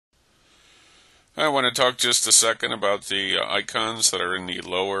I want to talk just a second about the icons that are in the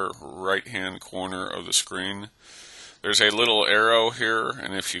lower right-hand corner of the screen. There's a little arrow here,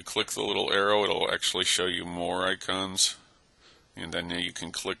 and if you click the little arrow, it'll actually show you more icons. And then you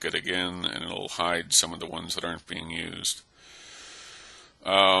can click it again, and it'll hide some of the ones that aren't being used.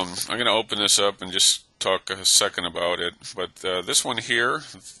 I'm going to open this up and just talk a second about it. But this one here,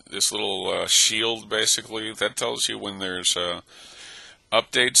 this little shield basically, that tells you when there's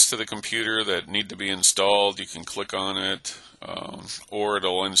updates to the computer that need to be installed. You can click on it, or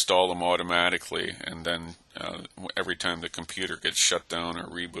it'll install them automatically, and then every time the computer gets shut down or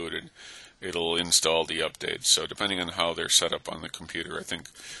rebooted, it'll install the updates. So depending on how they're set up on the computer, I think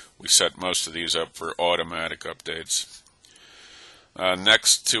we set most of these up for automatic updates.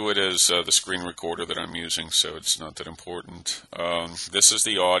 Next to it is the screen recorder that I'm using, so it's not that important. This is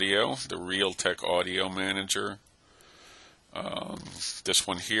the audio, the Realtek Audio Manager. This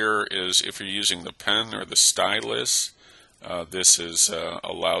one here is if you're using the pen or the stylus. This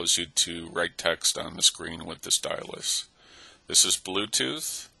allows you to write text on the screen with the stylus. This is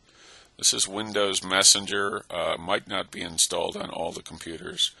Bluetooth. This is Windows Messenger. Might not be installed on all the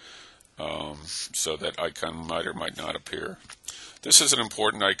computers, so that icon might or might not appear. This is an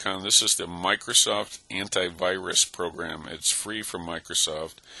important icon. This is the Microsoft antivirus program. It's free from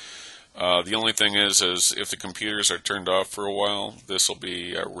Microsoft. The only thing is if the computers are turned off for a while, this will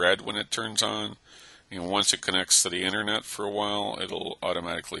be red when it turns on. And once it connects to the internet for a while, it'll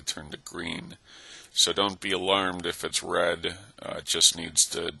automatically turn to green. So don't be alarmed if it's red. It just needs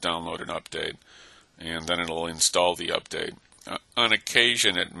to download an update, and then it'll install the update. On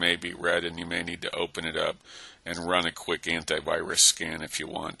occasion, it may be red, and you may need to open it up and run a quick antivirus scan if you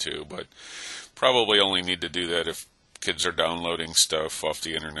want to, but probably only need to do that if kids are downloading stuff off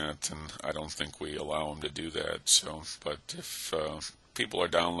the internet, and I don't think we allow them to do that. So, but if people are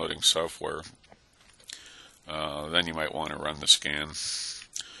downloading software, then you might want to run the scan.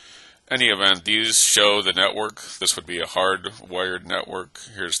 Any event, these show the network. This would be a hard-wired network.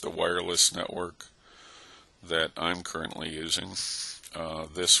 Here's the wireless network that I'm currently using.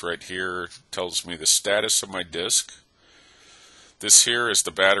 This right here tells me the status of my disk. This here is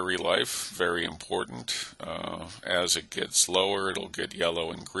the battery life, very important. As it gets lower, it'll get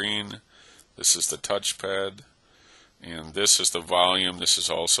yellow and green. This is the touchpad, and this is the volume. This is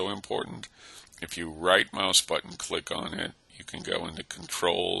also important. If you right mouse button click on it, you can go into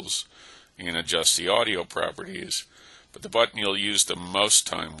controls and adjust the audio properties, but the button you'll use the most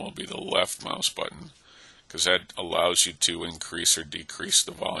time will be the left mouse button, because that allows you to increase or decrease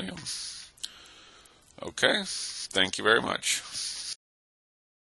the volume. Okay, thank you very much.